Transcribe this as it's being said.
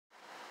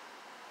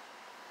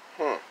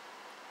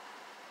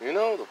You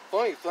know, the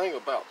funny thing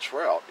about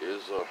trout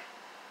is,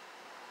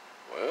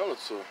 well,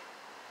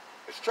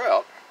 it's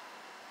trout.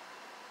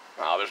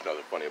 Oh, there's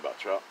nothing funny about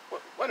trout.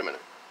 Wait a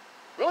minute.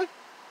 Really?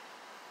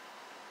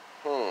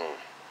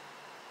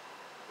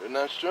 Isn't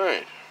that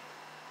strange?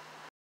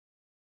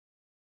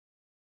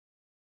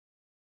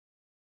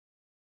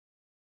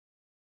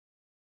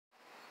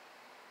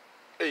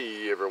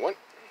 Hey everyone,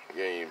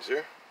 Games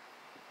here.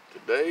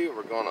 Today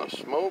we're gonna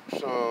smoke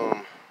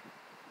some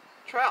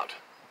trout.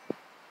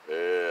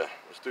 Yeah,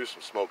 let's do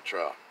some smoked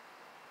trout.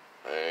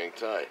 Hang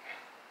tight.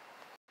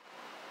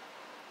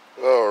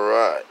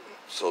 Alright,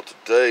 so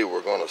today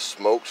we're gonna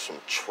smoke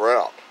some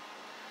trout.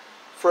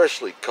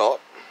 Freshly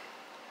caught.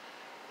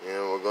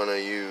 And we're gonna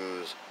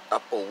use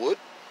apple wood.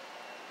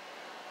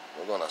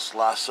 We're gonna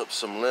slice up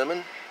some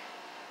lemon.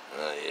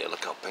 Yeah,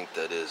 look how pink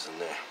that is in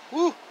there.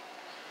 Woo!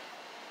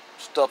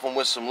 Stuff them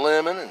with some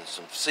lemon and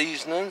some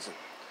seasonings, and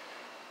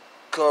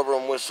cover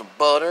them with some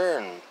butter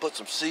and put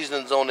some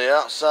seasonings on the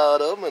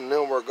outside of them, and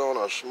then we're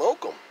gonna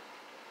smoke them.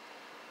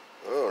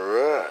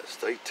 Alright,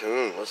 stay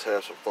tuned. Let's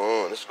have some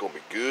fun. This is gonna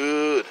be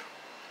good.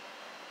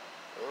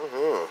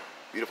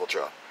 Beautiful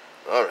trout.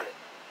 Alright.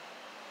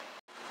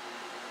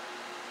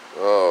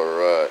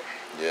 Alright.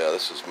 Yeah,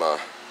 this is my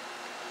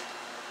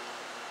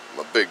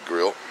big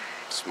grill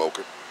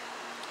smoker.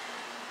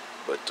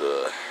 But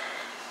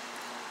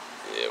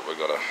yeah, we're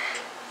gonna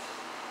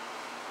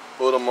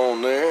put them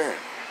on there,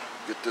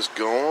 get this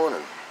going,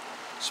 and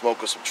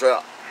smoke us some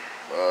trout.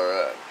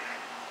 Alright.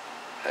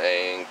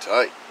 Hang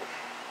tight.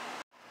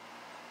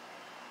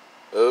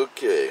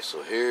 Okay,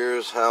 so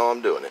here's how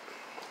I'm doing it.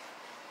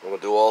 I'm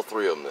gonna do all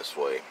three of them this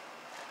way.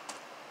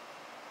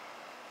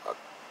 I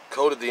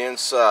coated the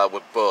inside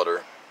with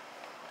butter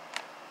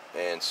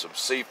and some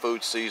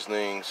seafood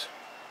seasonings,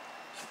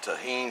 some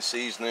tahini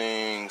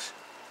seasonings,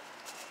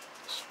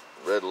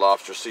 red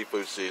lobster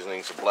seafood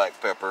seasoning, some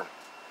black pepper.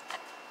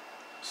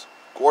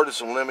 Squirted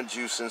some lemon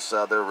juice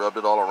inside there, rubbed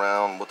it all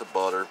around with the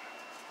butter.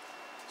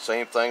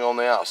 Same thing on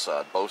the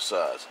outside, both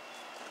sides.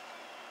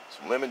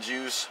 Some lemon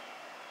juice,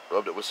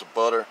 rubbed it with some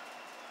butter,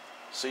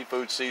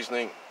 seafood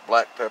seasoning,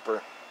 black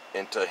pepper,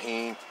 and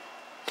tahini.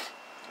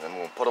 And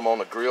we'll put them on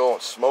the grill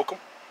and smoke them.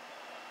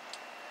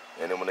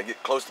 And then when they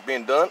get close to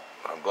being done,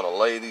 I'm going to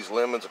lay these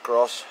lemons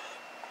across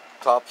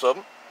tops of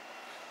them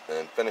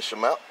and finish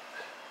them out.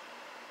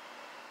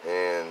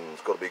 And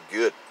it's going to be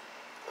good.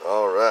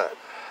 Alright,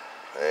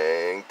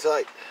 hang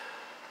tight.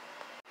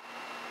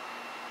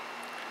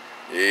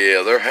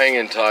 Yeah, they're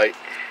hanging tight,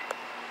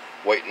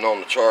 waiting on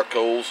the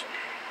charcoals.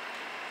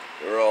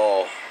 They're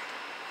all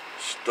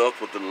stuffed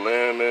with the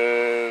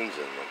lemons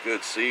and the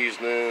good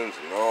seasonings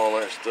and all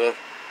that stuff.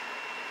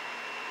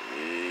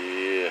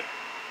 Yeah.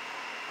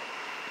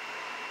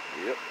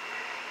 Yep.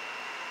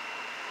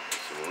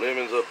 Some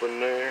lemons up in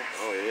there.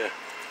 Oh yeah.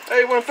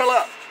 Hey, one fell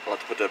out. I'll have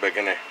to put that back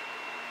in there.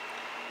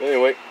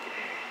 Anyway,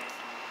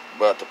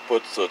 about to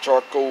put the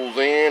charcoals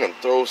in and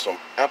throw some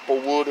apple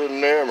wood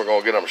in there, and we're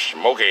gonna get them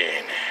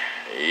smoking.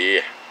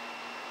 Yeah.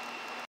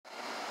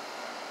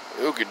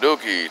 Okie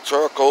dokie,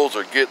 charcoals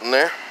are getting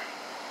there.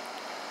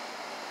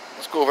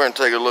 Let's go over and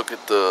take a look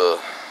at the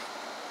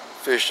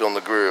fish on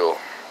the grill.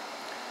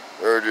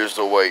 They're just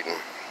waiting.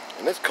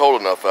 And it's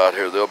cold enough out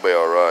here, they'll be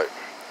alright.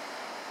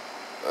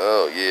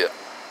 Oh yeah.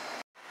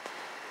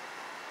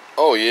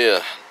 Oh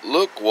yeah,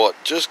 look what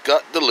just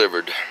got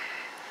delivered.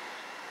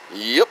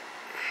 Yep,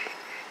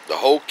 the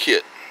whole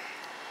kit.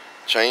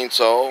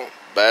 Chainsaw,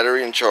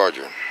 battery, and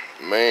charger.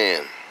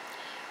 Man,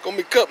 gonna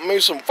be cutting me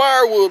some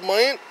firewood,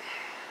 man.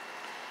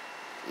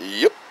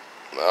 Yep.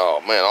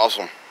 Oh man,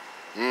 awesome.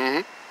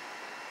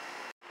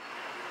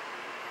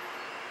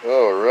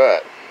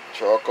 Alright,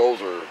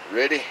 charcoals are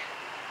ready.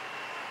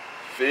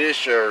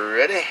 Fish are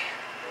ready.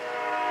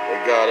 We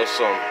got us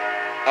some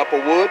apple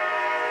wood.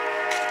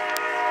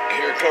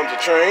 Here comes the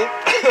train.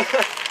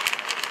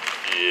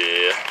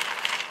 Yeah,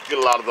 get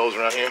a lot of those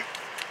around here.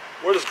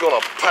 We're just gonna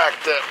pack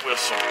that with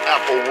some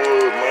apple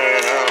wood,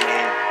 man. I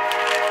mean,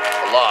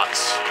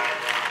 lots.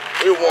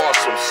 We want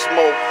some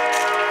smoke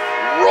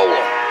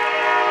rolling.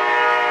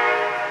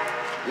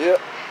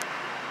 Yep,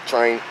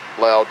 train,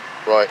 loud,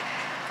 right.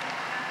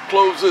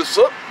 Close this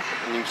up,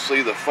 and you can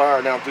see the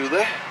fire down through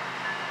there.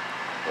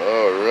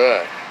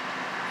 Alright.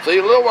 See you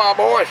in a little while,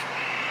 boys.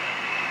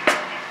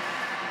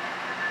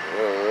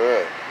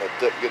 Alright, let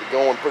that get it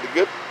going pretty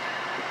good.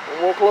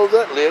 And we'll close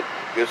that lid,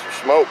 get some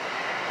smoke.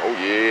 Oh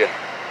yeah.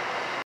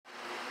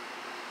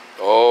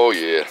 Oh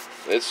yeah,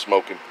 it's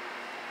smoking.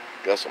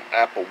 Got some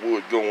apple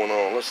wood going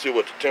on. Let's see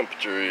what the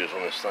temperature is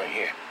on this thing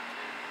here.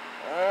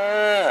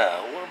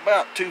 We're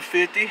about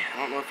 250. I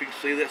don't know if you can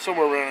see that,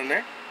 somewhere around in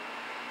there.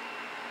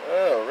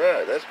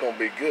 Alright, that's gonna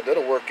be good.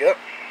 That'll work out.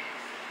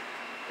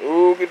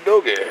 Okie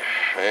dokie.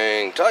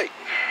 Hang tight.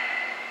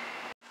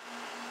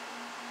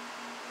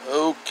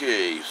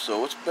 Okay,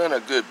 so it's been a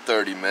good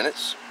 30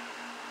 minutes.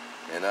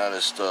 And I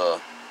just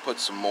put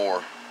some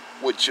more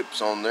wood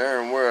chips on there,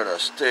 and we're at a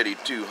steady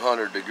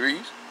 200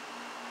 degrees.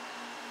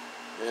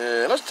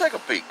 And let's take a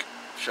peek,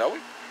 shall we?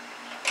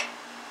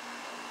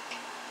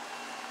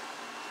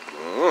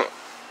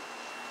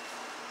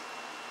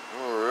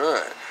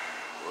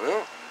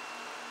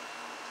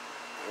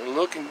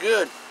 looking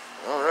good.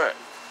 All right,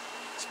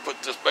 let's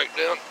put this back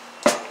down.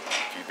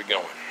 Keep it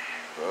going.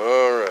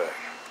 All right,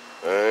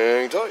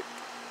 hang tight.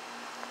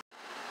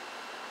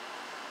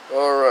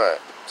 All right,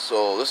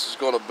 so this is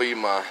going to be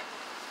my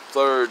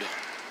third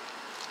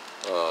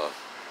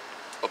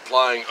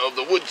applying of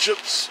the wood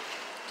chips.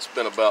 It's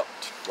been about,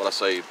 what I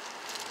say,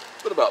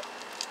 been about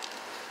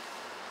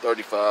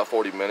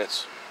 35-40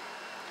 minutes.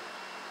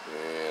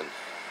 And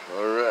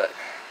all right,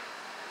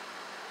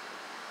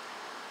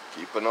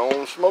 keeping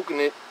on smoking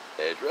it.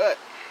 That's right.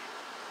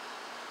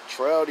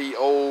 Trouty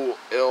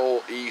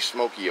O-L-E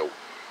Smoky-O.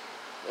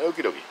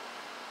 Okie dokie.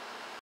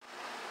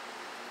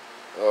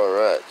 All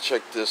right,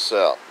 check this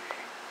out.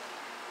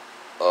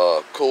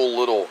 Cool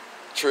little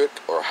trick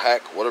or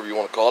hack, whatever you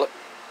want to call it,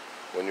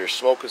 when you're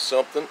smoking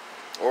something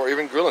or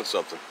even grilling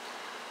something.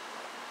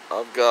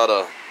 I've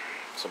got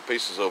some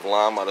pieces of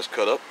lime I just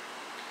cut up.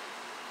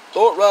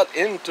 Throw it right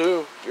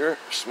into your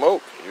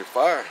smoke, your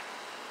fire.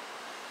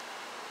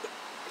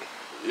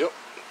 Yep.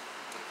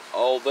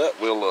 All that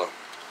will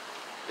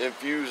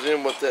infuse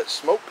in with that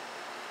smoke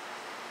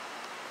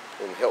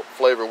and help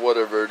flavor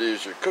whatever it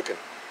is you're cooking.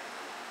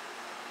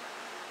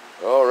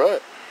 All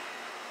right.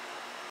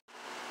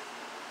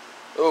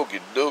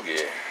 Okie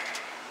dokie.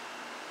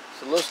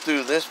 So let's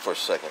do this for a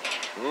second.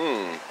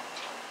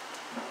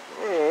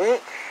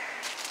 Alright.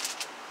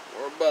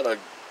 We're about a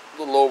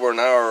little over an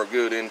hour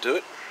good into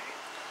it.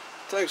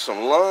 Take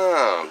some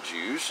lime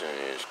juice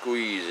and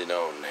squeeze it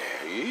on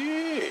there.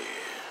 Yeah.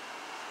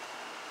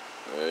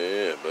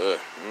 Yeah, bud.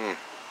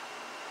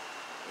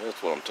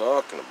 That's what I'm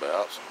talking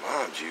about. Some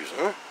lime juice,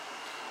 huh?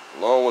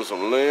 Along with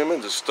some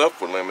lemons. It's stuffed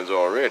with lemons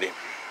already.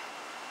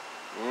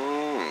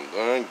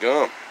 Dang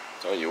gum.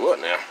 Tell you what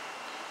now.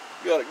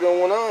 Got it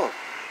going on.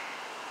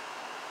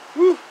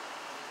 Woo.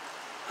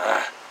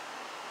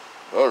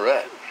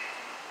 Alright.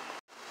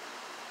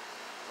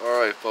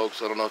 Alright,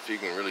 folks. I don't know if you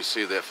can really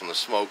see that from the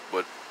smoke,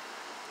 but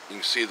you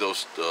can see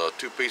those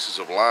 2 pieces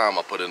of lime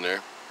I put in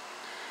there.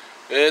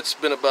 It's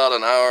been about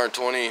an hour and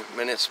 20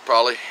 minutes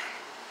probably.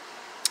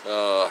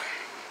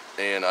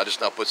 And I just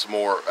now put some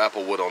more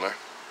apple wood on there.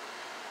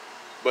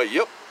 But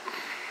yep,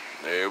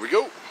 there we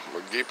go.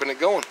 We're keeping it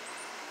going.